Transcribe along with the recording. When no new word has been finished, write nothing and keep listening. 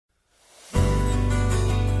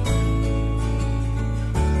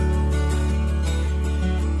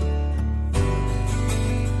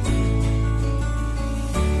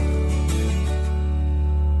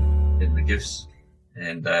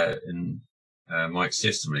and in Mike's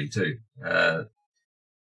testimony too, that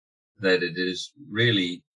it is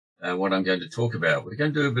really what I'm going to talk about. We're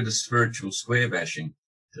going to do a bit of spiritual square bashing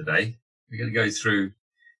today. We're going to go through,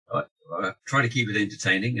 try to keep it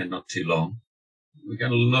entertaining and not too long. We're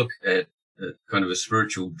going to look at kind of a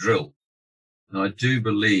spiritual drill. And I do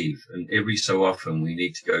believe, and every so often we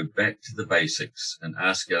need to go back to the basics and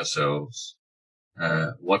ask ourselves,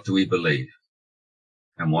 what do we believe?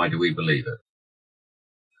 And why do we believe it?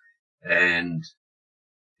 And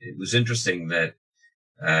it was interesting that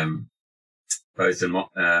both in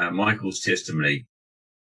Michael's testimony,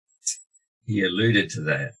 he alluded to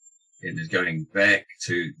that. It is going back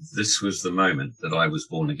to, this was the moment that I was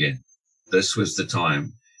born again. This was the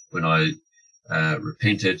time when I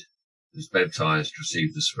repented, was baptized,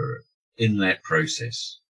 received the Spirit. In that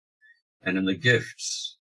process, and in the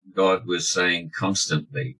gifts, God was saying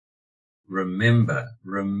constantly, remember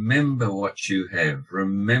what you have.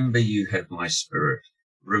 Remember you have my Spirit.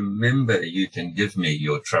 Remember you can give me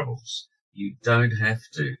your troubles. You don't have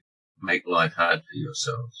to make life hard for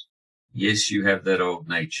yourselves. Yes, you have that old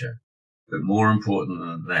nature, but more important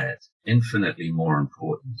than that, infinitely more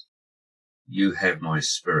important, you have my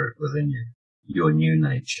Spirit within you, your new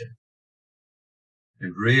nature.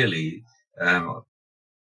 And really,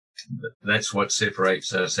 that's what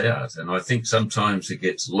separates us out. And I think sometimes it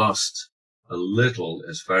gets lost a little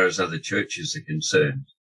as far as other churches are concerned.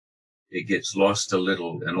 It gets lost a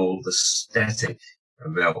little in all the static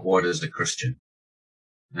about what is a Christian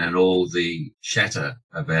and all the chatter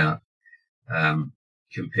about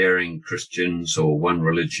comparing Christians or one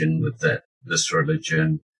religion with this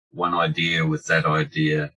religion, one idea with that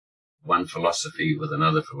idea, one philosophy with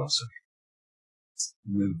another philosophy.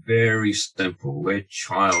 We're very simple. We're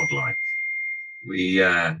childlike.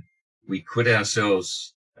 We quit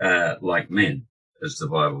ourselves like men, as the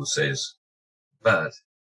Bible says, but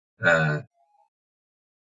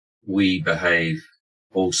we behave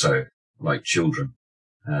also like children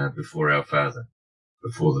before our Father,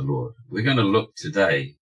 before the Lord. We're going to look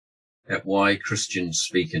today at why Christians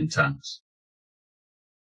speak in tongues.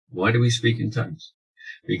 Why do we speak in tongues?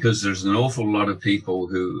 Because there's an awful lot of people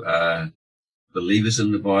who are believers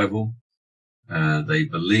in the Bible. They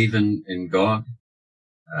believe in God.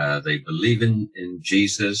 They believe in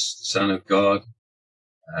Jesus, the Son of God.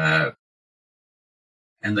 And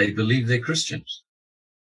they believe they're Christians.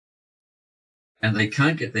 And they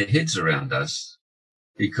can't get their heads around us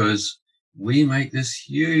because we make this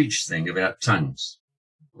huge thing about tongues.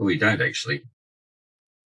 Well, we don't actually.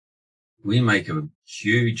 We make a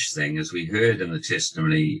huge thing, as we heard in the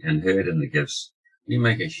testimony and heard in the gifts. We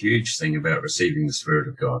make a huge thing about receiving the Spirit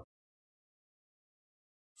of God.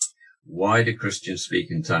 Why do Christians speak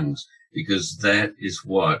in tongues? Because that is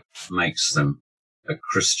what makes them a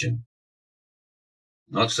Christian.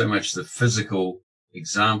 Not so much the physical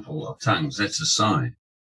example of tongues, that's a sign,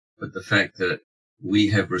 but the fact that we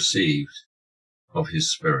have received of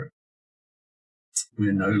His Spirit.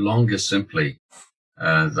 We're no longer simply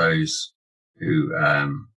those who,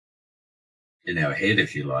 in our head,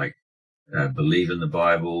 if you like, believe in the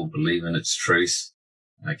Bible, believe in its truth.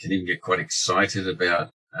 I can even get quite excited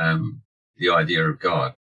about the idea of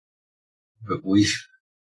God. But we've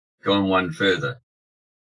gone one further.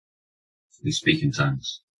 We speak in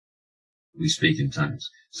tongues. We speak in tongues.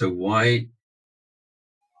 So why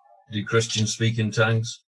do Christians speak in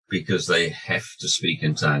tongues? Because they have to speak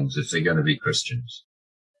in tongues if they're going to be Christians.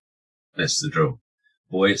 That's the drill.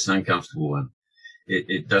 Boy, it's an uncomfortable one.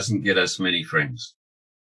 It doesn't get us many friends.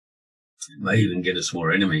 It may even get us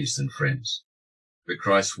more enemies than friends. But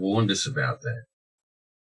Christ warned us about that.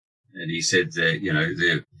 And He said that,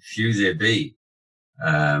 there few there be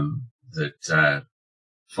that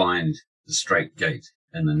find the straight gate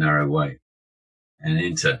and the narrow way and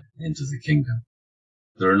enter into the kingdom.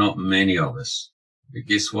 There are not many of us. But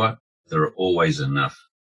guess what? There are always enough.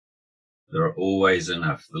 There are always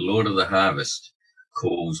enough. The Lord of the harvest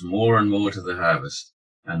calls more and more to the harvest,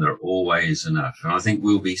 and there are always enough. And I think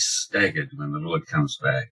we'll be staggered when the Lord comes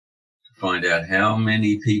back to find out how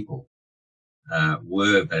many people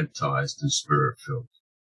were baptized and Spirit-filled.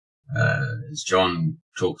 As John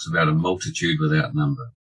talks about a multitude without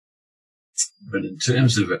number. But in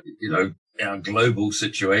terms of, our global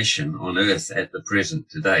situation on earth at the present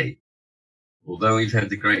today, although we've had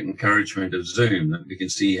the great encouragement of Zoom, that we can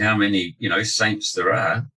see how many, saints there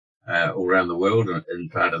are all around the world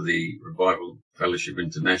and part of the Revival Fellowship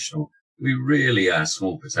International, we really are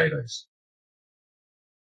small potatoes.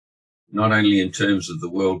 Not only in terms of the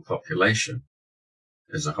world population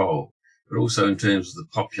as a whole, but also in terms of the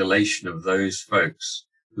population of those folks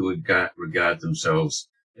who would regard themselves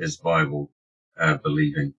as Bible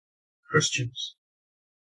believing Christians.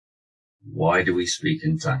 Why do we speak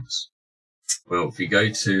in tongues? Well, if you go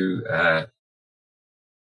to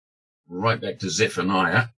right back to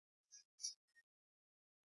Zephaniah,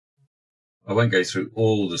 I won't go through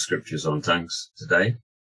all the scriptures on tongues today,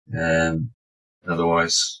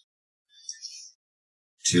 otherwise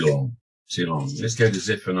too long. Let's go to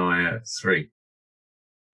Zephaniah 3.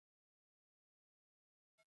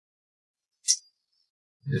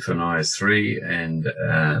 Zephaniah 3 and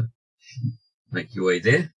make your way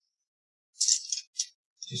there.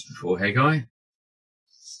 Just before Haggai.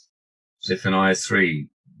 Zephaniah 3,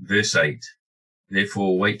 verse 8.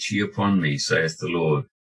 Therefore wait ye upon me, saith the Lord,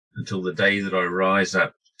 until the day that I rise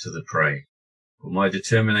up to the prey. For my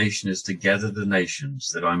determination is to gather the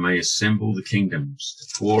nations, that I may assemble the kingdoms,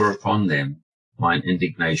 to pour upon them mine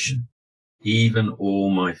indignation, even all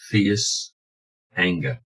my fierce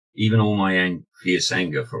anger, fierce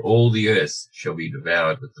anger, for all the earth shall be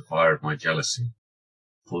devoured with the fire of my jealousy.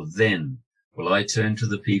 For then will I turn to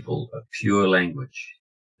the people a pure language,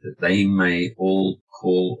 that they may all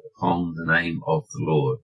call upon the name of the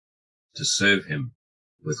Lord, to serve him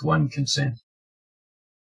with one consent.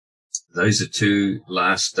 Those are two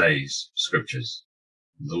last days scriptures.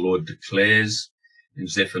 The Lord declares in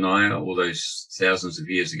Zephaniah, all those thousands of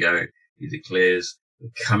years ago, he declares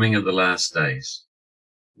the coming of the last days,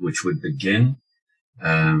 which would begin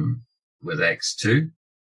with Acts 2,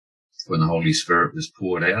 when the Holy Spirit was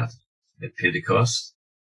poured out at Pentecost,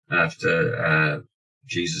 after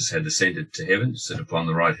Jesus had ascended to heaven to sit upon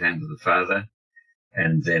the right hand of the Father,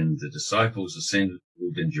 and then the disciples ascended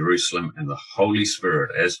in Jerusalem, and the Holy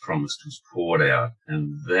Spirit, as promised, was poured out.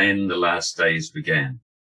 And then the last days began,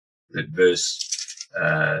 that verse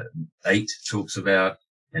 8 talks about,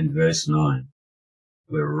 and verse 9.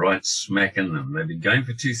 We're right smack in them. They've been going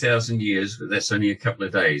for 2,000 years, but that's only a couple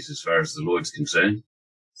of days as far as the Lord's concerned.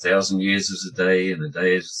 1,000 years is a day, and a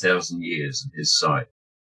day is 1,000 years in his sight.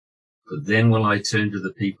 But then will I turn to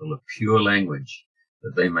the people a pure language,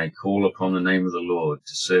 that they may call upon the name of the Lord,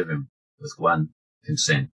 to serve him with one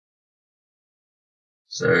consent.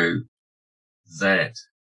 So that,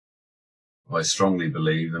 I strongly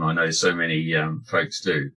believe, and I know so many folks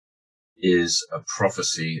do, is a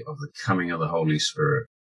prophecy of the coming of the Holy Spirit,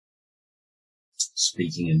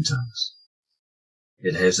 speaking in tongues.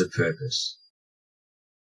 It has a purpose.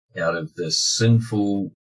 Out of the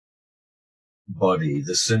sinful body,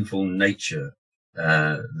 the sinful nature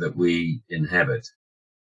that we inhabit,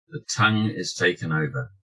 the tongue is taken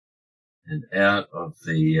over. And out of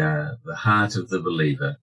the heart of the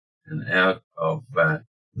believer, and out of the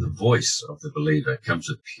voice of the believer, comes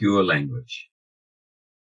a pure language,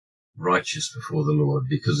 righteous before the Lord,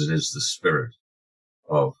 because it is the Spirit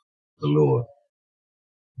of the Lord.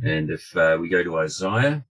 And if we go to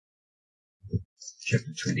Isaiah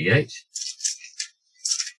chapter 28,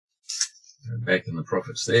 back in the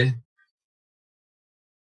prophets there,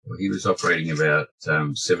 well, he was operating about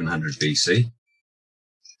 700 BC.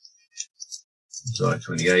 Isaiah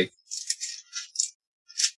 28,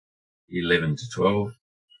 11 to 12.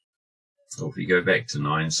 Or if we go back to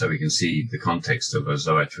 9, so we can see the context of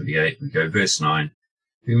Isaiah 28, we go verse 9.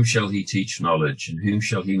 Whom shall he teach knowledge, and whom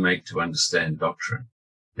shall he make to understand doctrine?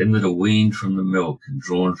 Them that are weaned from the milk and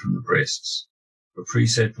drawn from the breasts. For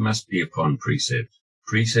precept must be upon precept,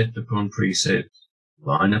 precept upon precept,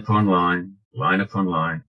 line upon line, line upon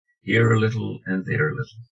line, here a little and there a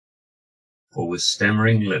little. For with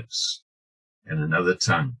stammering lips and another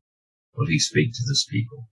tongue will he speak to this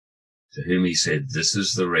people, to whom he said, this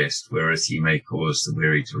is the rest wherewith ye may cause the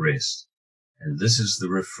weary to rest, and this is the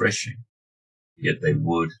refreshing, yet they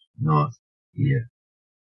would not hear.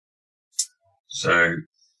 So,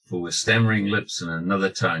 for with stammering lips and another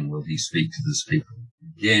tongue will he speak to this people.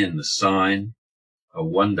 Again, the sign, a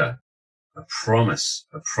wonder, a promise,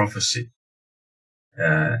 a prophecy.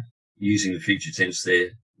 Using the future tense there,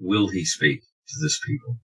 will he speak to this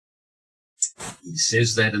people? He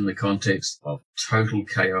says that in the context of total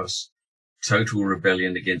chaos, total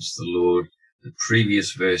rebellion against the Lord. The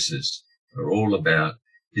previous verses are all about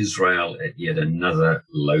Israel at yet another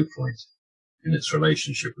low point in its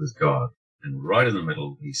relationship with God. And right in the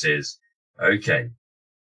middle, he says, okay,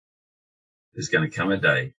 there's going to come a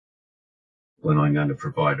day when I'm going to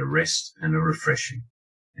provide a rest and a refreshing.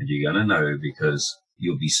 And you're going to know because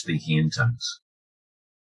you'll be speaking in tongues.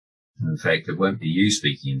 And in fact, it won't be you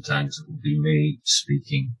speaking in tongues, it will be me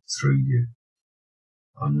speaking through you.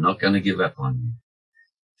 I'm not going to give up on you.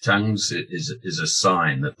 Tongues is a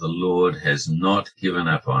sign that the Lord has not given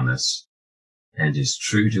up on us and is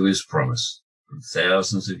true to his promise from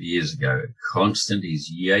thousands of years ago. Constant, he's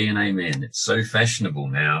yea and amen. It's so fashionable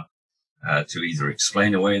now to either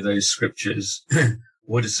explain away those scriptures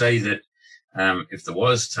or to say that if there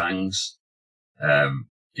was tongues,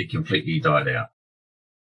 it completely died out.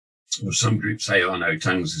 Or some groups say, oh no,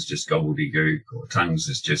 tongues is just gobbledygook, or tongues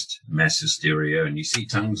is just mass hysteria, and you see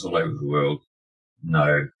tongues all over the world.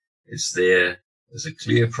 No, it's there as a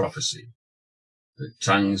clear prophecy that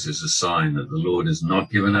tongues is a sign that the Lord has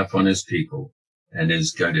not given up on his people and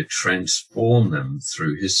is going to transform them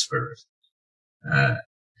through his Spirit, and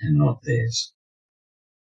not theirs.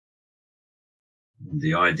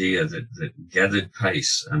 The idea that gathered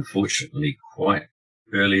pace, unfortunately, quite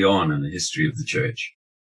early on in the history of the church,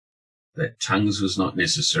 that tongues was not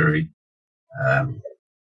necessary.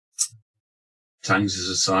 Tongues is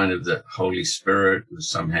a sign of the Holy Spirit. Was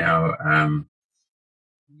somehow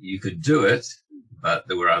you could do it, but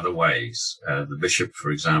there were other ways. The bishop,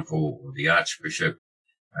 for example, or the archbishop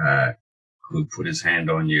could put his hand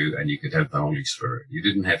on you and you could have the Holy Spirit. You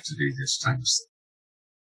didn't have to do this tongues thing.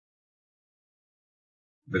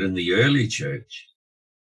 But in the early church,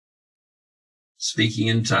 speaking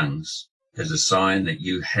in tongues as a sign that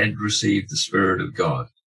you had received the Spirit of God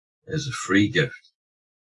as a free gift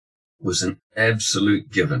was an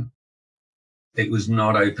absolute given. It was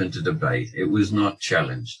not open to debate. It was not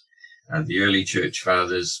challenged. The early church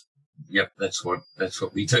fathers, yep, that's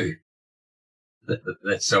what we do.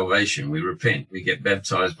 That's salvation. We repent. We get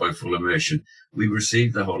baptized by full immersion. We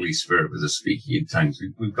receive the Holy Spirit with a speaking in tongues.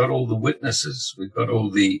 We've got all the witnesses. We've got all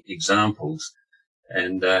the examples,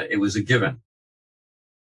 and it was a given.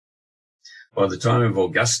 By the time of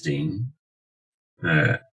Augustine,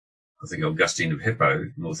 I think Augustine of Hippo,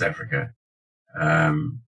 North Africa,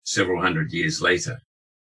 several hundred years later,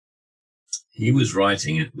 he was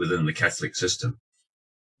writing it within the Catholic system.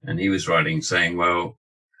 And he was writing saying, well,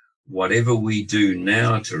 whatever we do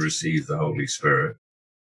now to receive the Holy Spirit,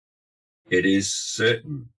 it is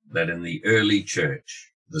certain that in the early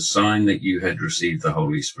church, the sign that you had received the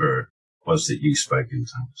Holy Spirit was that you spoke in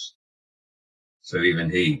tongues. So even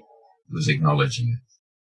he was acknowledging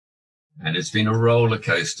it. And it's been a roller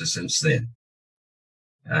coaster since then.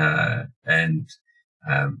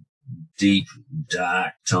 Deep,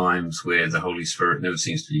 dark times where the Holy Spirit never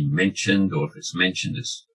seems to be mentioned, or if it's mentioned,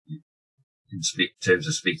 it's in terms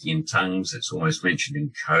of speaking in tongues, it's almost mentioned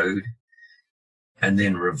in code. And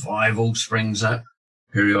then revival springs up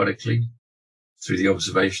periodically through the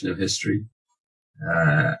observation of history.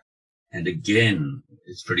 And again,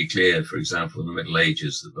 it's pretty clear, for example, in the Middle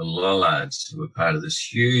Ages, that the Lollards, who were part of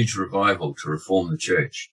this huge revival to reform the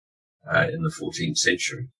church in the 14th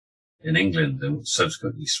century in England and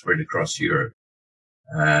subsequently spread across Europe,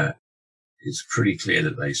 it's pretty clear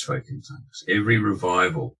that they spoke in tongues. Every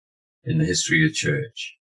revival in the history of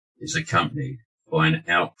church is accompanied by an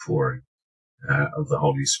outpouring of the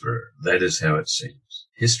Holy Spirit. That is how it seems.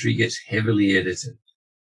 History gets heavily edited.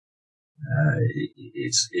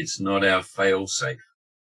 It's not our fail-safe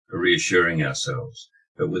for reassuring ourselves.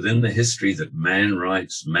 But within the history that man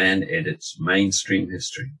writes, man edits, mainstream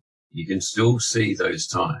history, you can still see those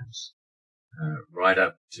times, right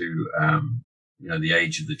up to, the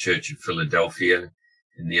age of the Church of Philadelphia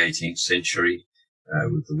in the 18th century,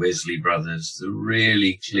 with the Wesley brothers, the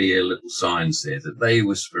really clear little signs there that they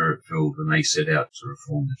were spirit-filled when they set out to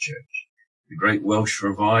reform the church. The Great Welsh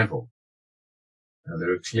Revival.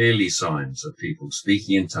 There are clearly signs of people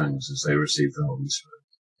speaking in tongues as they receive the Holy Spirit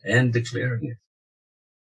and declaring it.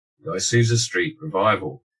 The Isusa Street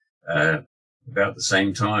Revival, about the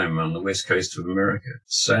same time on the west coast of America.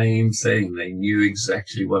 Same thing. They knew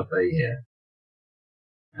exactly what they had.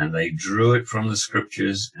 And they drew it from the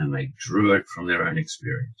scriptures and they drew it from their own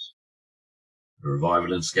experience. The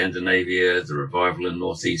revival in Scandinavia, the revival in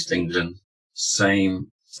northeast England,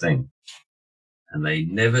 same thing. And they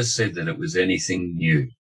never said that it was anything new.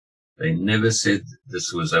 They never said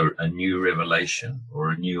this was a new revelation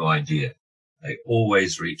or a new idea. They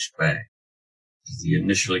always reached back to the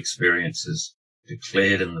initial experiences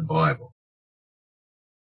declared in the Bible.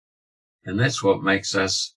 And that's what makes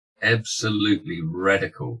us absolutely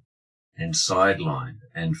radical and sidelined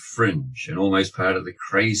and fringe and almost part of the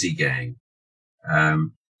crazy gang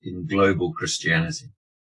in global Christianity,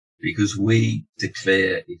 because we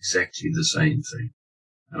declare exactly the same thing.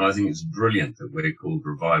 And I think it's brilliant that we're called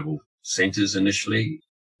revival centers initially,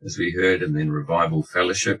 as we heard, and then revival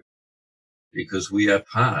fellowship, because we are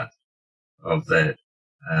part of that.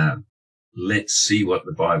 Let's see what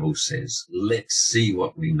the Bible says. Let's see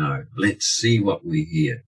what we know. Let's see what we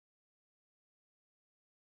hear.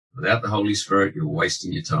 Without the Holy Spirit, you're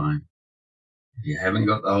wasting your time. If you haven't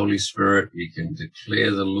got the Holy Spirit, you can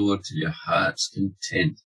declare the Lord to your heart's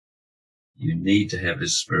content. You need to have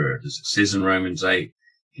his Spirit. As it says in Romans 8,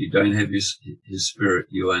 If you don't have his Spirit,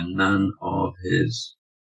 you are none of his.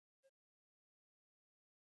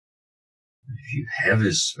 If you have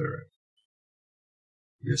his Spirit,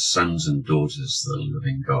 you're sons and daughters of the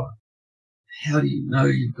living God. How do you know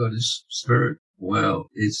you've got his Spirit? Well,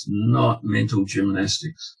 it's not mental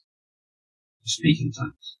gymnastics. You speak in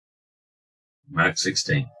tongues. Mark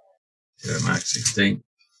 16. Go to Mark 16.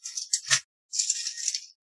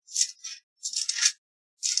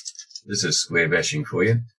 This is square bashing for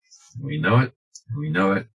you. We know it, and we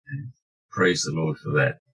know it, and praise the Lord for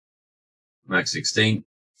that. Mark 16,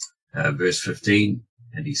 verse 15,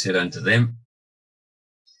 and he said unto them,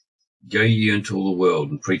 Go ye into all the world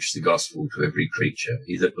and preach the gospel to every creature.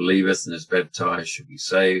 He that believeth and is baptized shall be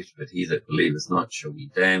saved, but he that believeth not shall be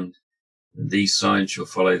damned. And these signs shall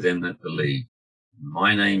follow them that believe. In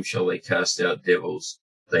my name shall they cast out devils.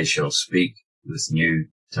 They shall speak with new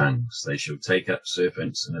tongues. They shall take up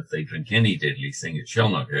serpents, and if they drink any deadly thing, it shall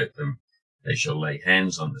not hurt them. They shall lay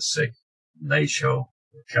hands on the sick, and they shall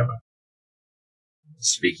recover.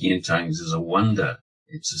 Speaking in tongues is a wonder.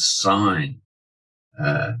 It's a sign.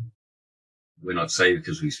 We're not saved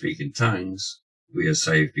because we speak in tongues. We are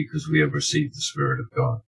saved because we have received the Spirit of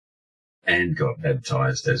God and got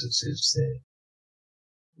baptized, as it says there,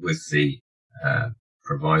 with the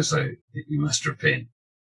proviso that you must repent.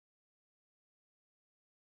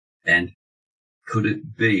 And could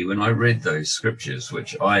it be, when I read those scriptures,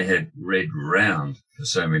 which I had read round for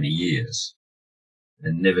so many years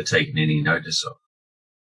and never taken any notice of,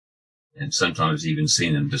 and sometimes even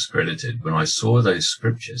seen them discredited, when I saw those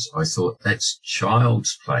scriptures, I thought, that's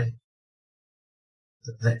child's play.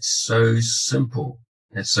 That's so simple.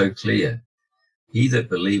 That's so clear. He that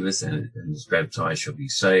believeth and is baptized shall be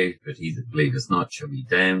saved, but he that believeth not shall be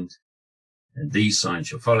damned. And these signs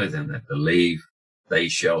shall follow them that believe. They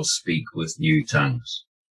shall speak with new tongues.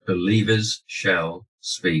 Believers shall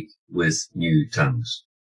speak with new tongues.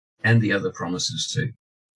 And the other promises too.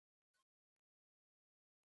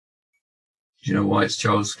 Do you know why it's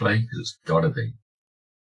child's play? Because it's got to be.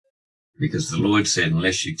 Because the Lord said,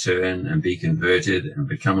 unless you turn and be converted and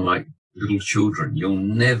become like little children, you'll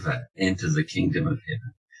never enter the kingdom of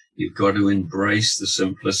heaven. You've got to embrace the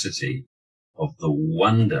simplicity of the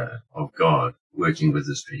wonder of God working with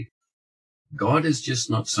his people. God is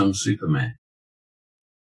just not some Superman.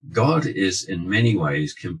 God is in many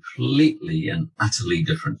ways completely and utterly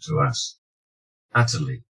different to us.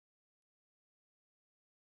 Utterly.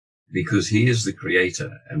 Because he is the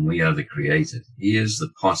creator and we are the created. He is the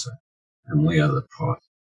potter and we are the pot.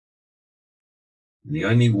 And the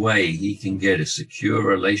only way he can get a secure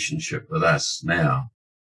relationship with us now,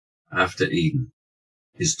 after Eden,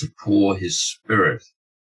 is to pour his Spirit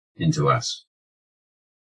into us.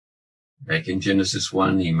 Back in Genesis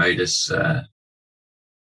 1, he made us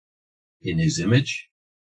in his image,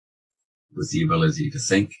 with the ability to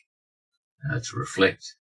think, to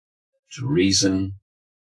reflect, to reason,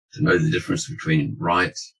 to know the difference between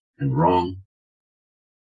right and wrong,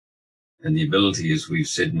 and the ability, as we've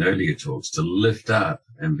said in earlier talks, to lift up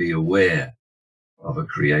and be aware of a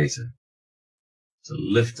creator, to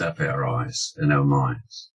lift up our eyes and our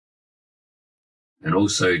minds, and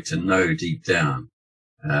also to know deep down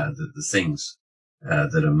that the things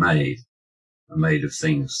that are made of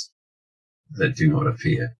things that do not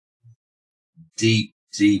appear. Deep,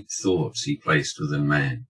 deep thoughts he placed within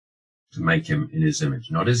man to make him in his image,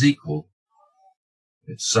 not his equal,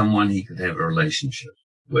 but someone he could have a relationship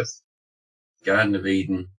with. Garden of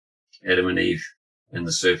Eden, Adam and Eve and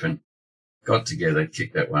the serpent got together,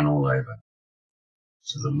 kicked that one all over.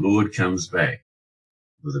 So the Lord comes back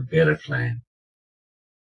with a better plan.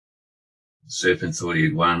 The serpent thought he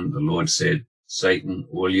had won. The Lord said, Satan,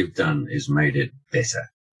 all you've done is made it better.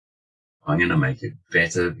 I'm going to make it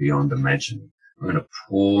better beyond imagining. I'm going to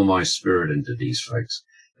pour my Spirit into these folks.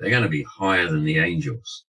 They're going to be higher than the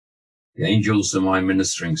angels. The angels are my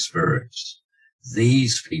ministering spirits.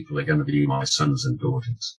 These people are going to be my sons and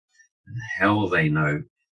daughters. And how will they know?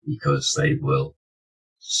 Because they will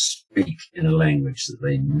speak in a language that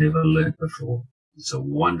they never learnt before. It's a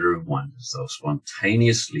wonder of wonders. They'll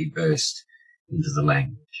spontaneously burst into the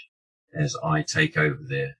language as I take over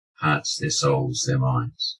their hearts, their souls, their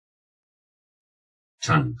minds.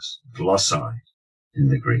 Tongues, glossai in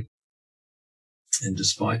the Greek. And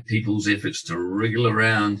despite people's efforts to wriggle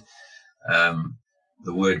around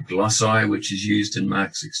the word glossai, which is used in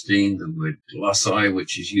Mark 16, the word glossai,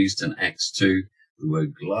 which is used in Acts 2, the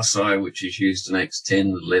word glossai, which is used in Acts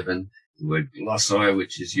 10, 11, the word glossai,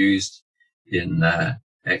 which is used in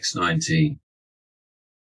Acts 19.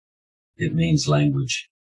 It means language.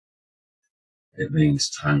 It means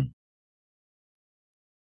tongue.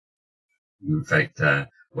 In fact,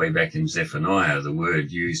 way back in Zephaniah, the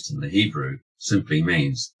word used in the Hebrew simply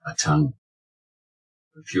means a tongue,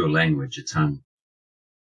 a pure language, a tongue.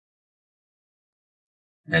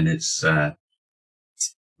 And it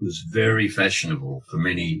was very fashionable for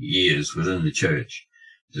many years within the church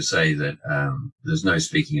to say that there's no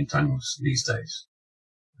speaking in tongues these days.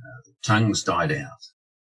 The tongues died out.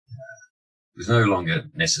 It was no longer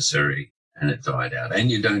necessary, and it died out. And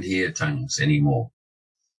you don't hear tongues anymore.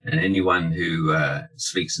 And anyone who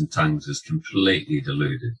speaks in tongues is completely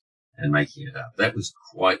deluded and making it up. That was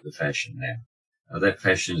quite the fashion now. That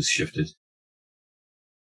fashion has shifted.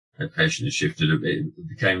 It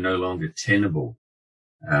became no longer tenable,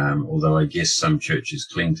 although I guess some churches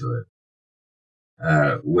cling to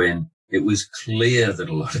it, when it was clear that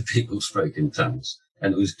a lot of people spoke in tongues.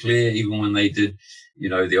 And it was clear even when they did,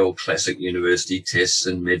 the old classic university tests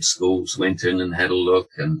and med schools went in and had a look.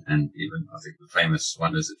 And even I think the famous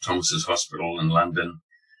one is at Thomas's Hospital in London,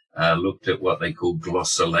 looked at what they call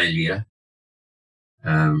glossolalia,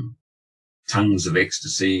 tongues of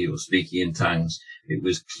ecstasy or speaking in tongues. It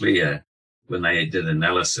was clear when they did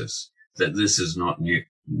analysis that this is not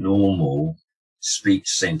normal speech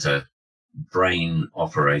center brain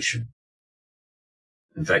operation.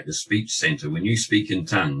 In fact, the speech center, when you speak in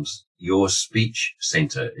tongues, your speech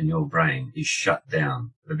center in your brain is shut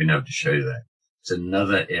down. They've been able to show that. It's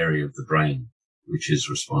another area of the brain which is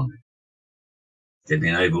responding. They've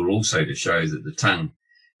been able also to show that the tongue,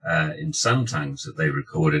 in some tongues that they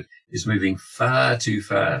recorded, is moving far too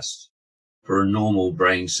fast for a normal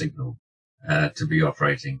brain signal to be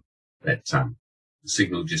operating that tongue. The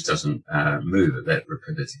signal just doesn't move at that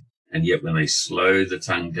rapidity. And yet when they slow the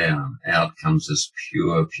tongue down, out comes this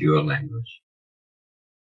pure language.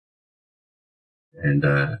 And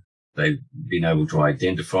they've been able to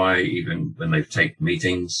identify, even when they've taken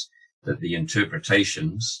meetings, that the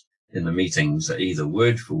interpretations in the meetings are either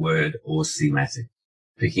word for word or thematic,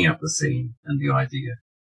 picking up the theme and the idea.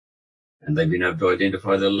 And they've been able to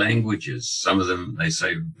identify the languages. Some of them, they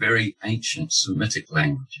say, very ancient Semitic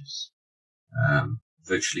languages,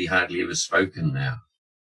 virtually hardly ever spoken now,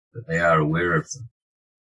 but they are aware of them.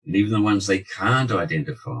 And even the ones they can't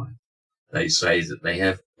identify, they say that they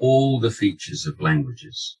have all the features of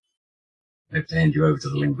languages. I have to hand you over to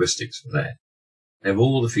the linguistics for that. They have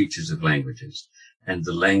all the features of languages, and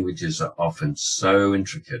the languages are often so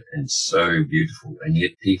intricate and so beautiful, and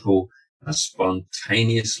yet people are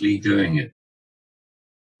spontaneously doing it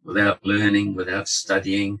without learning, without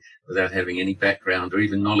studying, without having any background or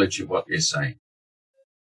even knowledge of what they're saying.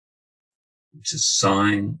 It's a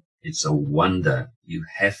sign, it's a wonder. You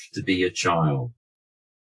have to be a child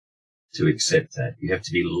to accept that. You have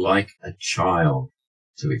to be like a child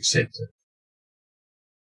to accept it.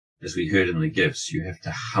 As we heard in the gifts, you have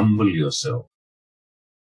to humble yourself.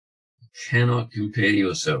 You cannot compare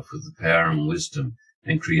yourself with the power and wisdom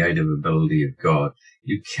and creative ability of God.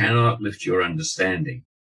 You cannot lift your understanding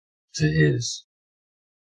to His.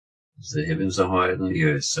 As the heavens are higher than the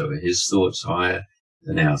earth, so are His thoughts higher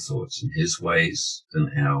than our thoughts, and His ways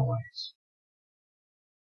than our ways.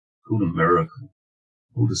 Called a miracle,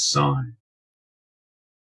 called a sign.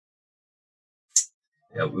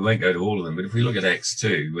 Yeah, we won't go to all of them, but if we look at Acts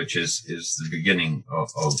 2, which is the beginning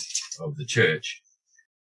of the church,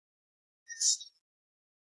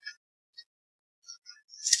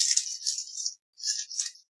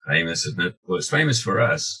 famous, isn't it? Well, it's famous for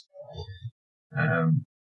us. I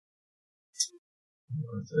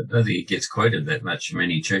don't think it gets quoted that much in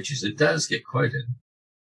many churches. It does get quoted.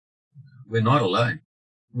 We're not alone.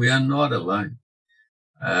 We are not alone.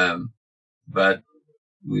 But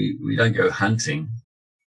we don't go hunting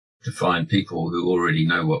to find people who already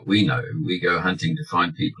know what we know. We go hunting to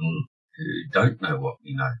find people who don't know what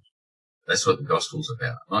we know. That's what the gospel's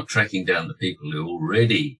about. Not tracking down the people who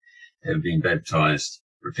already have been baptized,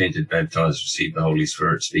 repented, baptized, received the Holy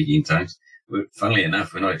Spirit, speaking in tongues. Funnily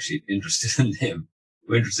enough, we're not actually interested in them.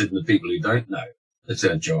 We're interested in the people who don't know. That's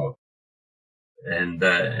our job. And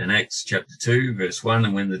in Acts chapter 2, verse 1,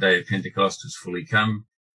 and when the day of Pentecost was fully come,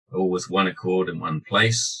 all with one accord in one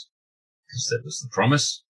place, because that was the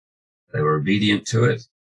promise, they were obedient to it.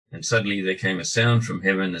 And suddenly there came a sound from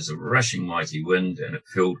heaven as a rushing mighty wind, and it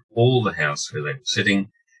filled all the house where they were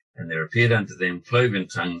sitting. And there appeared unto them cloven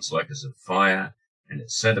tongues like as of fire, and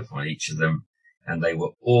it sat upon each of them. And they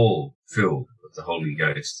were all filled with the Holy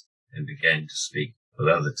Ghost, and began to speak with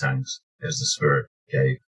other tongues as the Spirit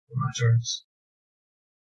gave them utterance.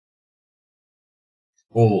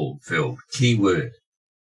 All filled. Key word.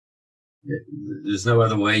 There's no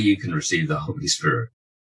other way you can receive the Holy Spirit.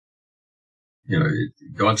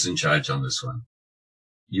 God's in charge on this one.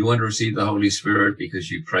 You want to receive the Holy Spirit because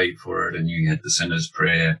you prayed for it and you had the sinner's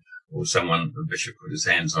prayer, or someone, the bishop, put his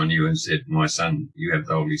hands on you and said, my son, you have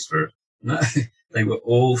the Holy Spirit. No, they were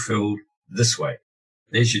all filled this way.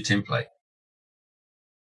 There's your template.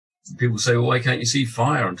 People say, well, why can't you see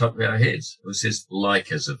fire on top of our heads? Well, it says, like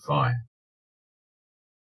as of fire.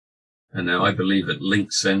 And now I believe it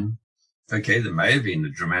links in. Okay, there may have been a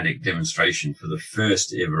dramatic demonstration for the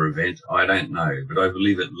first ever event. I don't know, but I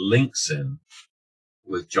believe it links in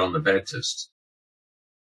with John the Baptist,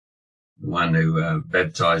 the one who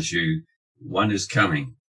baptized you. One is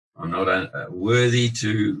coming. I'm not worthy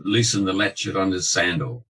to loosen the latchet on his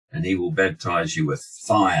sandal, and he will baptize you with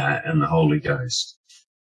fire and the Holy Ghost.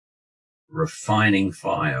 Refining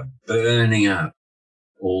fire, burning up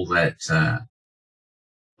all that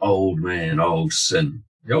old man, old sin.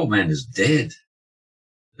 The old man is dead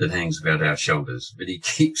that hangs about our shoulders, but he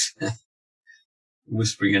keeps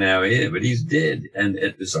whispering in our ear, but he's dead. And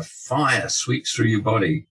it is a fire sweeps through your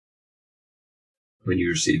body when you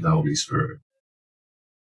receive the Holy Spirit.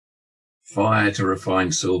 Fire to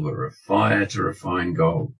refine silver, a fire to refine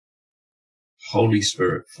gold. Holy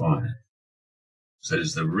Spirit fire. So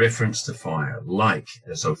there's the reference to fire, like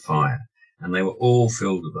as of fire. And they were all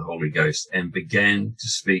filled with the Holy Ghost and began to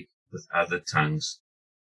speak with other tongues.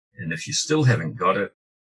 And if you still haven't got it,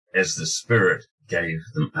 as the Spirit gave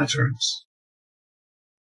them utterance.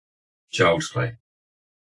 Child's play.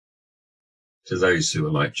 To those who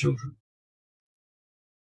are like children.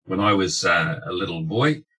 When I was a little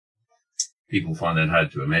boy, people find that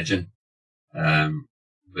hard to imagine.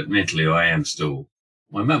 But mentally I am still,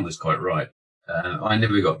 my mum was quite right. I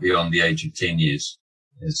never got beyond the age of 10 years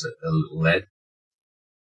as a little lad.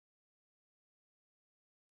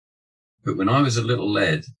 But when I was a little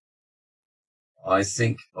lad, I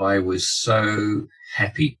think I was so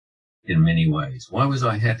happy in many ways. Why was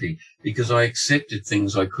I happy? Because I accepted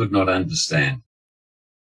things I could not understand,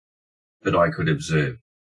 but I could observe.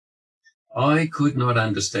 I could not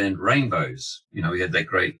understand rainbows. You know, we had that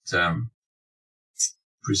great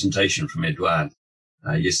presentation from Edouard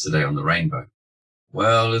yesterday on the rainbow.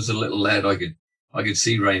 Well, as a little lad, I could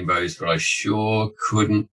see rainbows, but I sure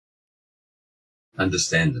couldn't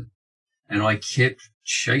understand them. And I kept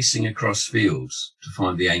chasing across fields to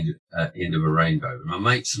find the end of a rainbow. My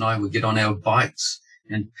mates and I would get on our bikes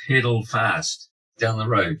and pedal fast down the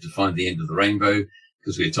road to find the end of the rainbow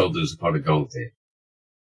because we were told there was a pot of gold there.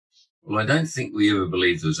 Well, I don't think we ever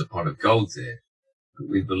believed there was a pot of gold there, but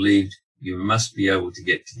we believed you must be able to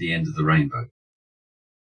get to the end of the rainbow.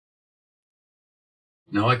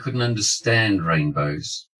 Now, I couldn't understand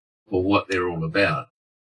rainbows or what they're all about,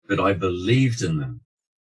 but I believed in them.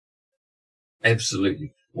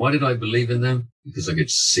 Absolutely. Why did I believe in them? Because I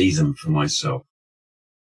could see them for myself.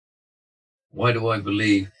 Why do I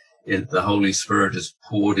believe the Holy Spirit is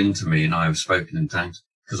poured into me and I have spoken in tongues?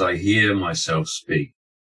 Because I hear myself speak.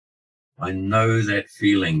 I know that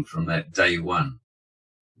feeling from that day one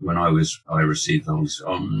when I received the Holy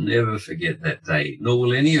Spirit. I'll never forget that day, nor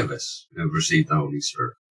will any of us who have received the Holy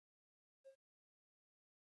Spirit.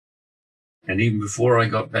 And even before I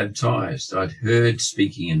got baptized, I'd heard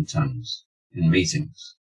speaking in tongues in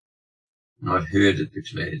meetings. And I'd heard it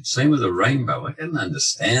declared. Same with the rainbow. I didn't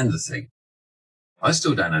understand the thing. I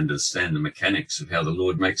still don't understand the mechanics of how the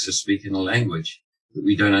Lord makes us speak in a language that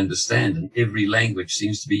we don't understand. And every language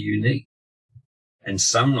seems to be unique. And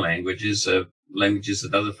some languages are languages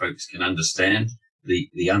that other folks can understand.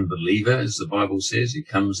 The unbeliever, as the Bible says, who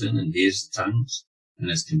comes in and hears the tongues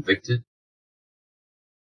and is convicted.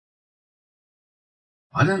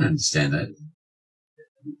 I don't understand that.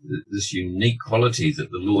 This unique quality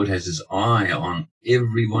that the Lord has his eye on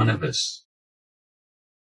every one of us.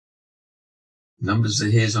 Numbers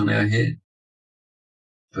the hairs on our head.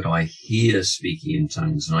 But I hear speaking in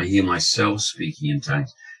tongues, and I hear myself speaking in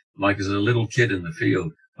tongues. Like as a little kid in the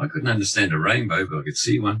field, I couldn't understand a rainbow, but I could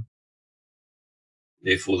see one.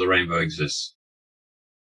 Therefore, the rainbow exists.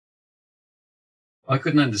 I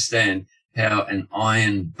couldn't understand how an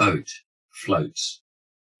iron boat floats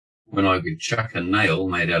when I could chuck a nail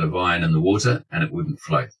made out of iron in the water and it wouldn't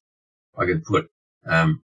float. I could put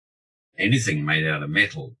anything made out of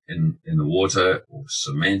metal in the water or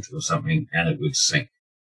cement or something and it would sink.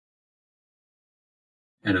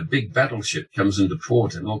 And a big battleship comes into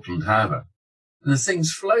port in Auckland Harbour and the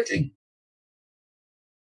thing's floating.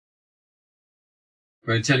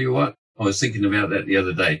 But I tell you what, I was thinking about that the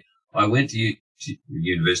other day. I went to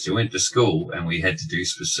university, I went to school and we had to do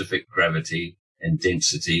specific gravity and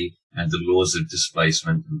density and the laws of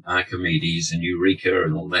displacement and Archimedes and Eureka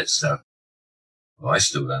and all that stuff. Well, I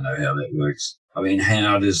still don't know how that works. I mean,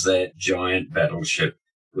 how does that giant battleship,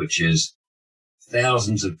 which is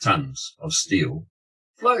thousands of tons of steel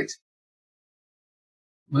float.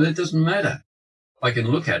 Well, it doesn't matter. I can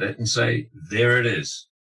look at it and say, there it is.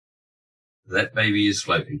 That baby is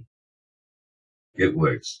floating. It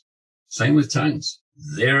works. Same with tongues.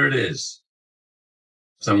 There it is.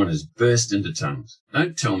 Someone has burst into tongues.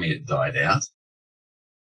 Don't tell me it died out.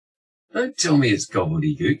 Don't tell me it's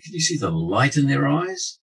gobbledygook. Can you see the light in their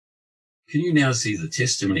eyes? Can you now see the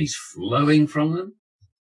testimonies flowing from them?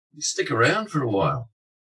 You stick around for a while.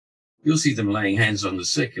 You'll see them laying hands on the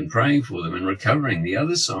sick and praying for them and recovering the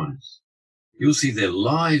other signs. You'll see their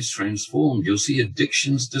lives transformed. You'll see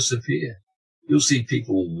addictions disappear. You'll see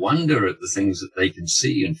people wonder at the things that they can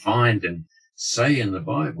see and find and say in the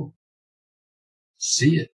Bible.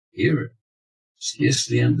 See it, hear it,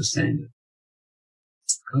 scarcely understand it.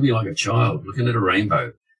 It'll be like a child looking at a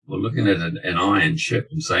rainbow or looking at an iron ship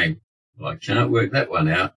and saying, well, I can't work that one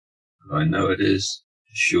out, but I know it is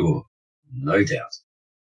for sure, no doubt,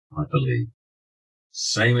 I believe.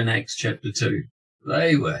 Same in Acts chapter 2.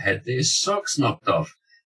 They had their socks knocked off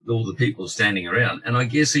with all the people standing around, and I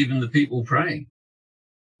guess even the people praying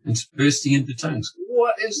and bursting into tongues.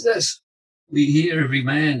 What is this? We hear every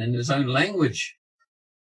man in his own language.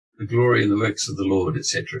 The glory and the works of the Lord,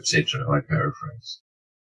 etc., etc., I paraphrase.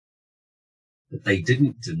 But they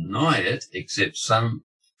didn't deny it, except some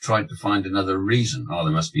tried to find another reason. Oh,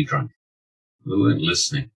 they must be drunk. They weren't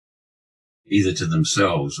listening, either to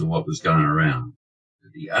themselves or what was going around.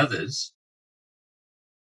 But the others,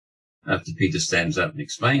 after Peter stands up and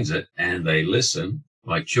explains it, and they listen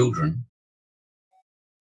like children,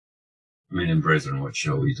 men and brethren, what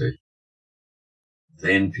shall we do?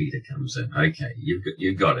 Then Peter comes in. Okay,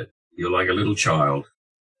 you've got it. You're like a little child.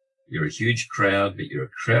 You're a huge crowd, but you're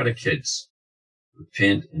a crowd of kids.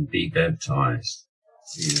 Repent and be baptized.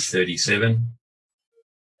 In 37,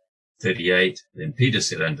 38, then Peter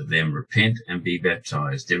said unto them, repent and be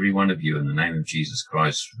baptized, every one of you, in the name of Jesus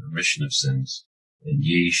Christ, for the remission of sins, and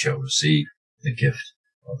ye shall receive the gift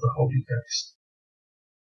of the Holy Ghost.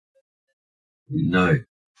 We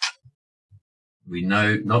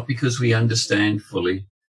know not because we understand fully.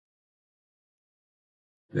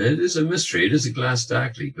 It is a mystery. It is a glass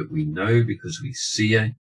darkly, but we know because we see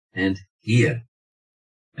and hear.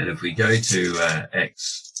 And if we go to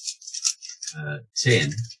Acts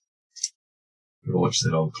 10, we'll watch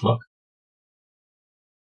that old clock.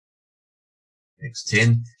 Acts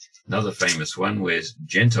 10, another famous one where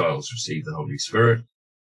Gentiles receive the Holy Spirit.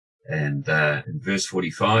 And in verse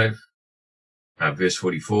 44,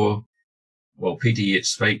 while Peter yet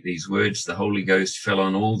spake these words, the Holy Ghost fell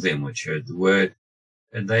on all them which heard the word.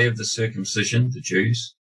 And they of the circumcision, the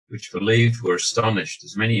Jews, which believed, were astonished,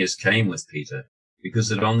 as many as came with Peter, because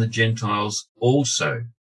that on the Gentiles also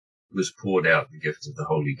was poured out the gift of the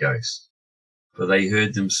Holy Ghost. For they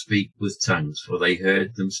heard them speak with tongues,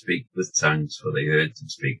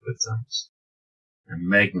 and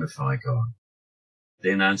magnify God.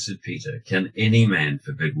 Then answered Peter, can any man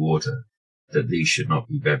forbid water, that these should not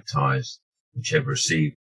be baptized, which have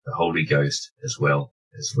received the Holy Ghost as well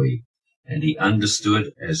as we? And he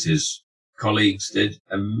understood, as his colleagues did,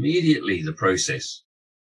 immediately the process.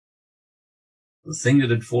 The thing that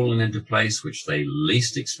had fallen into place, which they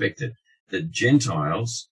least expected, that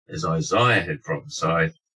Gentiles, as Isaiah had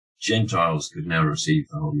prophesied, Gentiles could now receive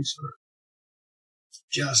the Holy Spirit.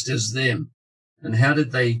 Just as them. And how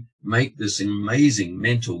did they make this amazing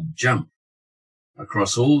mental jump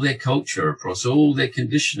across all their culture, across all their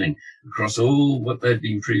conditioning, across all what they'd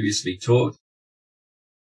been previously taught?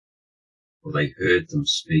 Well, they heard them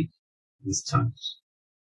speak with tongues.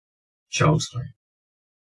 Child's play.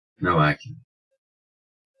 No argument.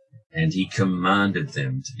 And he commanded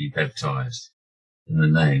them to be baptized in the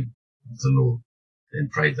name of the Lord. Then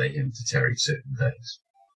prayed they him to tarry certain days.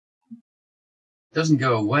 It doesn't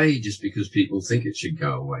go away just because people think it should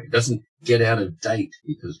go away. It doesn't get out of date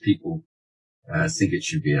because people think it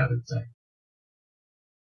should be out of date.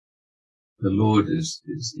 The Lord is,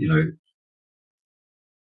 the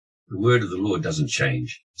word of the Lord doesn't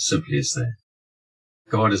change, simply as that.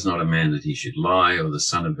 God is not a man that he should lie, or the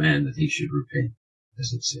son of man that he should repent,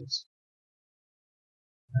 as it says.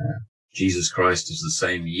 Jesus Christ is the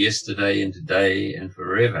same yesterday and today and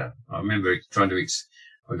forever. I remember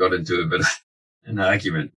I got into a bit of an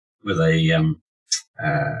argument with a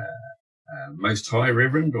most high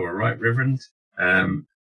reverend or a right reverend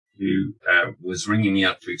who was ringing me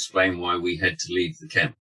up to explain why we had to leave the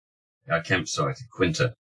camp, our campsite at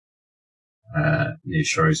Quinta, near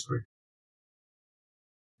Shrewsbury.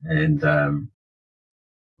 And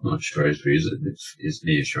not Shrewsbury, is it? It's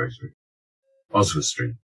near Shrewsbury.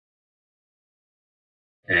 Oswestry.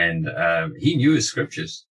 And he knew his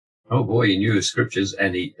scriptures. Oh boy, he knew his scriptures,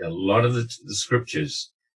 and a lot of the scriptures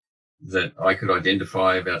that I could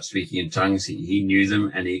identify about speaking in tongues, he knew them,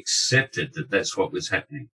 and he accepted that that's what was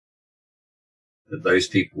happening, that those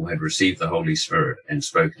people had received the Holy Spirit and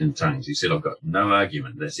spoken in tongues. He said, I've got no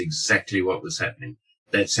argument. That's exactly what was happening.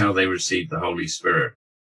 That's how they received the Holy Spirit.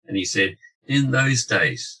 And he said, in those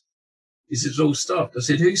days, he said, it's all stopped. I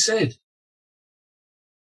said, who said?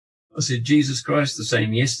 I said, Jesus Christ, the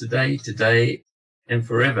same yesterday, today, and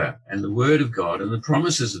forever. And the word of God and the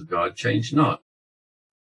promises of God change not.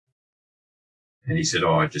 And he said,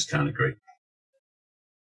 oh, I just can't agree.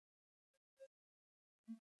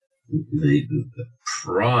 The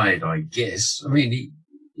pride, I guess. I mean,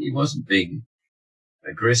 he wasn't being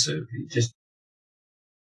aggressive.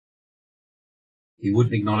 He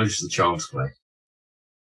wouldn't acknowledge the child's play.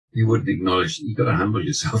 He wouldn't acknowledge, you've got to humble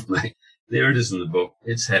yourself, mate. There it is in the book.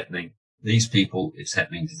 It's happening. These people, it's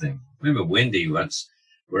happening to them. Remember Wendy once,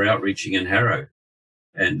 we're outreaching in Harrow,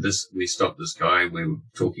 and we stopped this guy. We were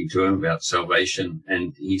talking to him about salvation,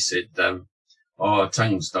 and he said,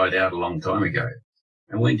 tongues died out a long time ago.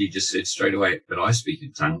 And Wendy just said straight away, but I speak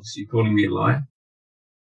in tongues. You calling me a liar?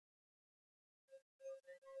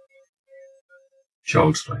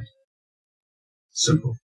 Child's play.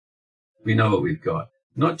 Simple. We know what we've got.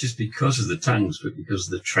 Not just because of the tongues, but because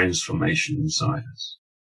of the transformation inside us.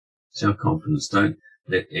 It's our confidence. Don't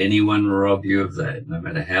let anyone rob you of that, no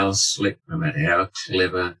matter how slick, no matter how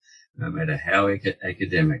clever, no matter how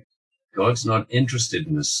academic. God's not interested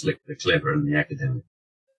in the slick, the clever, and the academic.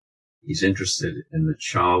 He's interested in the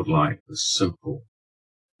childlike, the simple,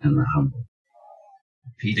 and the humble.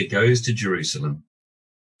 Peter goes to Jerusalem,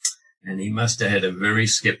 and he must have had a very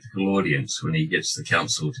skeptical audience when he gets the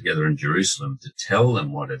council together in Jerusalem to tell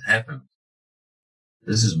them what had happened.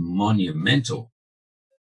 This is monumental,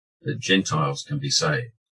 that Gentiles can be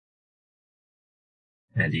saved.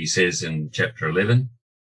 And he says in chapter 11,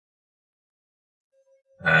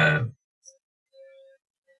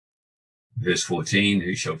 verse 14,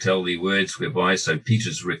 who shall tell thee words whereby, so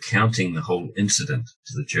Peter's recounting the whole incident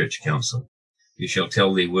to the church council, who shall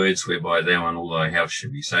tell thee words whereby thou and all thy house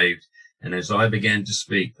shall be saved. And as I began to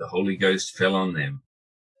speak, the Holy Ghost fell on them,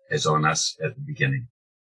 as on us at the beginning.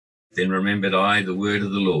 Then remembered I the word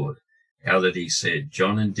of the Lord, how that he said,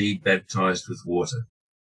 John indeed baptized with water,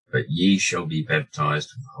 but ye shall be baptized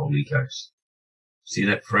with the Holy Ghost. See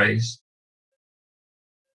that phrase?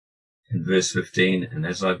 In verse 15, and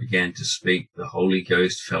as I began to speak, the Holy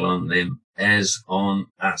Ghost fell on them as on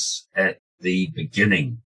us at the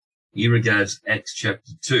beginning. He regards Acts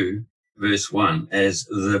chapter 2, verse 1 as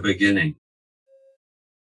the beginning.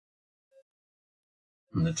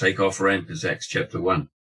 And the takeoff ramp is Acts chapter 1.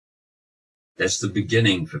 That's the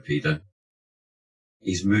beginning for Peter.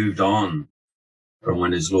 He's moved on from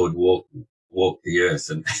when his Lord walked the earth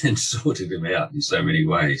and sorted him out in so many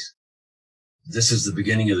ways. This is the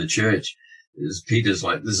beginning of the church. Peter's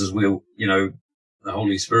like, this is where, the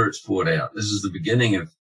Holy Spirit's poured out. This is the beginning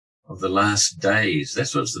of the last days.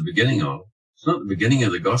 That's what it's the beginning of. It's not the beginning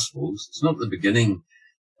of the Gospels. It's not the beginning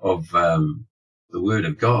of the Word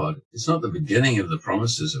of God. It's not the beginning of the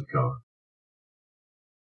promises of God.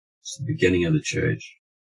 It's the beginning of the church,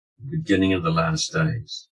 the beginning of the last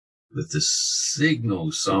days, with the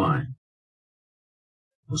signal sign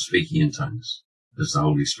of speaking in tongues, as the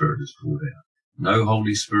Holy Spirit is poured out. No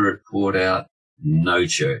Holy Spirit poured out, no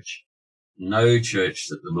church. No church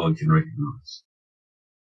that the Lord can recognize.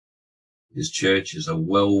 His church is a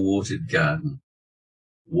well-watered garden.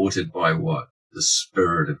 Watered by what? The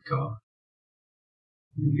Spirit of God.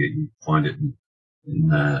 You find it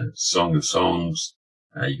in Song of Songs.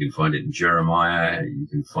 You can find it in Jeremiah. You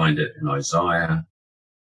can find it in Isaiah.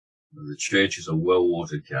 The church is a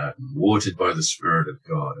well-watered garden, watered by the Spirit of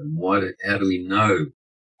God. And how do we know?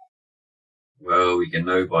 Well, we can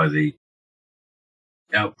know by the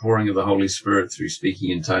outpouring of the Holy Spirit through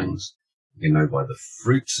speaking in tongues. We can know by the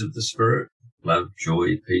fruits of the Spirit, love,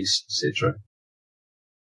 joy, peace, etc.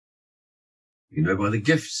 We can know by the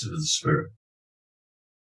gifts of the Spirit.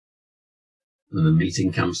 When the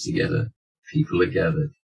meeting comes together, people are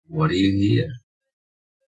gathered. What do you hear?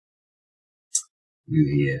 You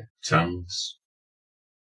hear tongues,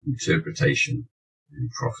 interpretation,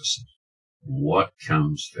 and prophecy. What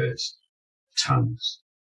comes first? Tongues.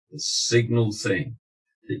 The signal thing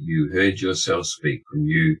that you heard yourself speak when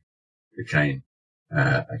you became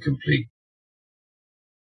a complete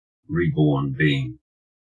reborn being.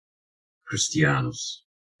 Christianus,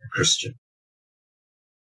 a Christian,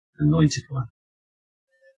 anointed one.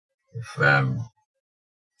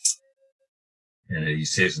 And he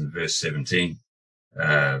says in verse 17,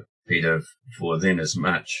 Peter, for as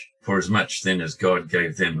much then as God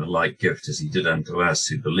gave them the like gift as he did unto us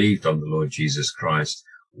who believed on the Lord Jesus Christ,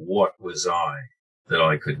 what was I that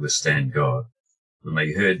I could withstand God? When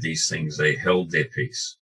they heard these things, they held their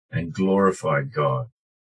peace and glorified God,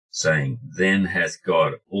 saying, Then hath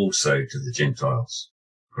God also to the Gentiles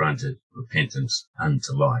granted repentance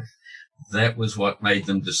unto life. That was what made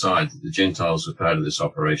them decide that the Gentiles were part of this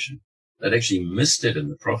operation. They'd actually missed it in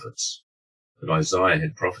the prophets, but Isaiah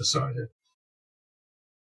had prophesied it.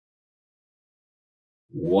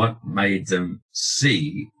 What made them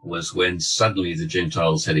see was when suddenly the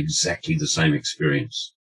Gentiles had exactly the same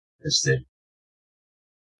experience as them.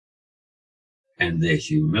 And their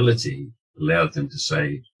humility allowed them to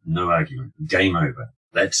say, no argument, game over,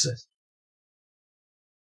 that's it.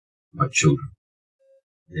 My children,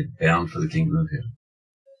 they're bound for the kingdom of heaven.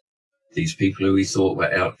 These people who we thought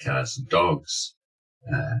were outcasts, dogs,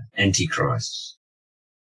 antichrists,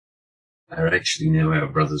 are actually now our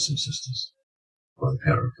brothers and sisters by the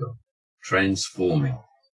power of God. Transforming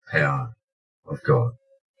power of God.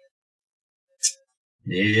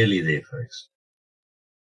 Nearly there, folks.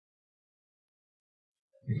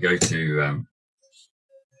 We go to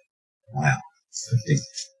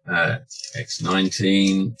 15, Acts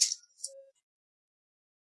 19.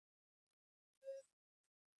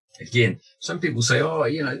 Again, some people say, oh,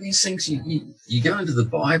 these things, you go into the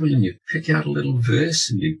Bible and you pick out a little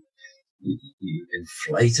verse and you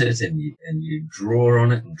inflate it and you draw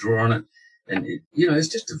on it and draw on it. And, it's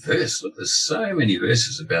just a verse. Look, there's so many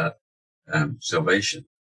verses about salvation.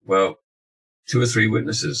 Well, 2 or 3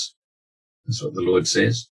 witnesses. That's what the Lord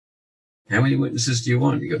says. How many witnesses do you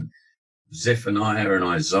want? You got Zephaniah and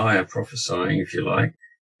Isaiah prophesying, if you like,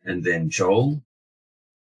 and then Joel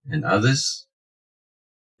and others.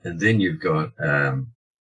 And then you've got,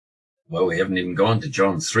 we haven't even gone to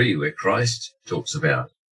John 3, where Christ talks about,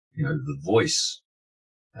 the voice,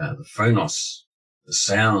 the phonos, the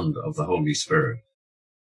sound of the Holy Spirit,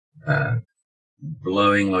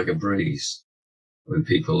 blowing like a breeze when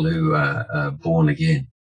people who are born again.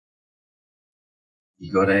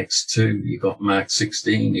 You got Acts 2, you got Mark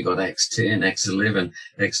 16, you got Acts 10, Acts 11,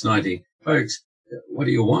 Acts 19. Folks, what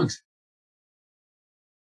do you want?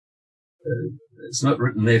 It's not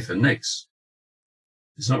written there for nicks.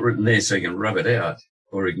 It's not written there so you can rub it out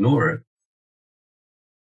or ignore it.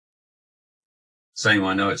 Same,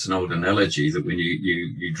 I know it's an old analogy that when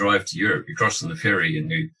you drive to Europe, you're crossing the ferry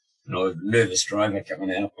and a nervous driver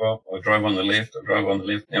coming out. Well, I drive on the left,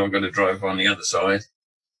 now I've got to drive on the other side.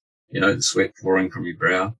 The sweat pouring from your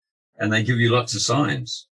brow. And they give you lots of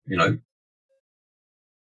signs, drive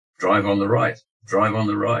on the right.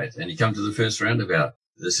 And you come to the first roundabout.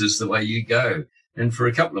 This is the way you go. And for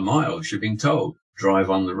a couple of miles, you're being told, drive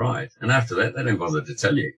on the right. And after that, they don't bother to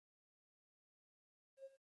tell you.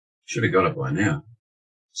 Should have got it by now.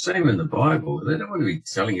 Same in the Bible. They don't want to be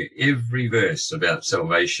telling you every verse about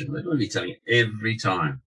salvation. They don't want to be telling you every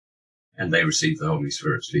time. And they receive the Holy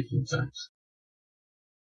Spirit speaking in tongues.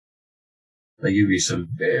 They give you some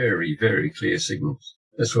very, very clear signals.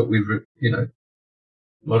 That's what we've, a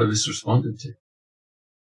lot of us responded to.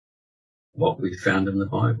 What we found in the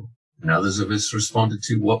Bible. And others of us responded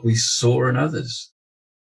to what we saw in others.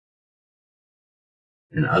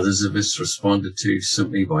 And others of us responded to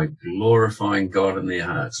simply by glorifying God in their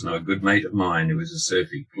hearts. A good mate of mine who was a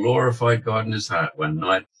surfer, he glorified God in his heart one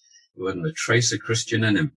night. There wasn't a trace of Christian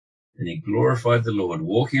in him. And he glorified the Lord,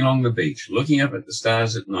 walking along the beach, looking up at the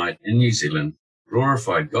stars at night in New Zealand,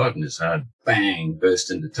 glorified God in his heart, bang, burst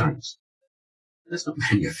into tongues. That's not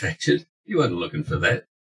manufactured. He wasn't looking for that.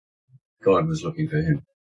 God was looking for him.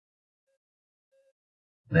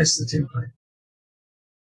 That's the template.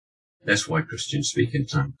 That's why Christians speak in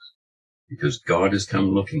tongues. Because God has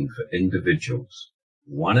come looking for individuals,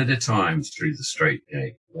 one at a time through the straight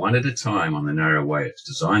gate, one at a time on the narrow way. It's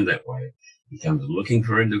designed that way. He comes looking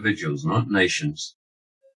for individuals, not nations,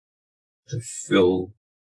 to fill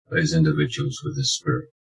those individuals with His Spirit.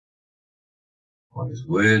 By His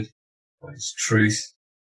Word, by His truth,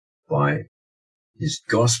 by His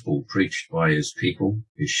gospel preached by His people,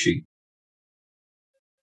 His sheep,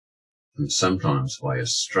 and sometimes by a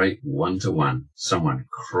straight one-to-one, someone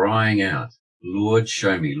crying out, Lord,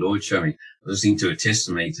 show me, Lord, show me. Listening to a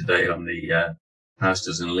testimony today on the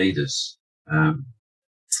Pastors and Leaders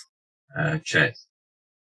chat,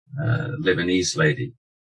 Lebanese lady.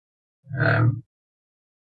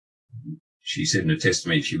 She said in her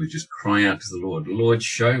testimony she would just cry out to the Lord, Lord,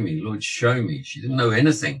 show me, Lord, show me. She didn't know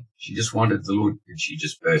anything. She just wanted the Lord, and she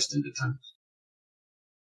just burst into tongues.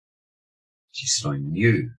 She said, I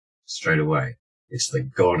knew straight away it's the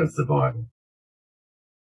God of the Bible.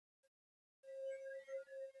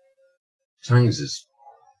 Tongues is,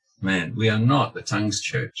 man, we are not the tongues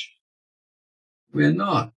church. We are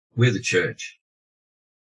not. We're the church.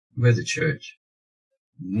 We're the church.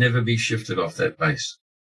 Never be shifted off that base.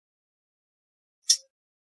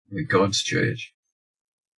 We're God's church.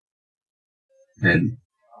 And,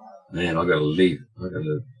 man, I've got to leave. I've got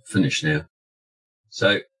to finish now.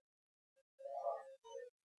 So,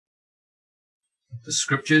 the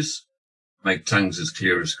scriptures make tongues as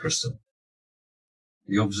clear as crystal.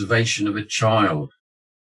 The observation of a child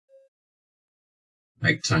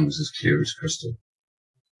make tongues as clear as crystal.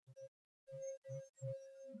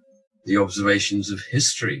 The observations of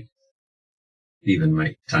history even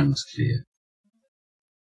make tongues clear.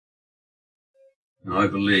 And I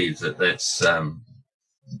believe that that's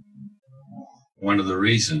one of the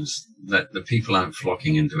reasons that the people aren't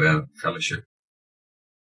flocking into our fellowship,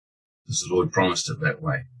 because the Lord promised it that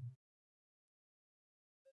way.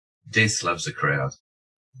 Death loves a crowd.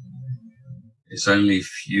 It's only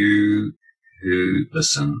few who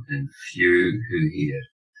listen and few who hear.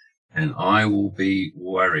 And I will be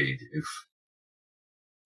worried if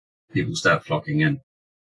people start flocking in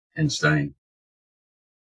and staying.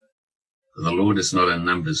 For the Lord is not a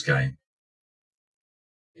numbers game.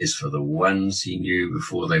 It's for the ones he knew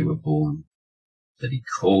before they were born, that he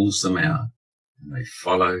calls them out, and they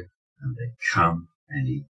follow, and they come, and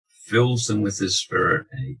he fills them with his Spirit,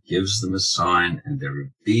 and he gives them a sign, and they're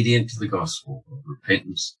obedient to the gospel of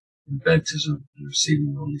repentance and baptism and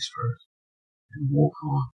receiving the Holy Spirit, and walk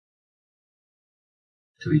on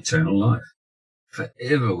to eternal life,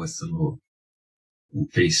 forever with the Lord, in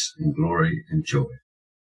peace and glory and joy.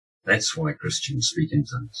 That's why Christians speak in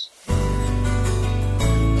tongues.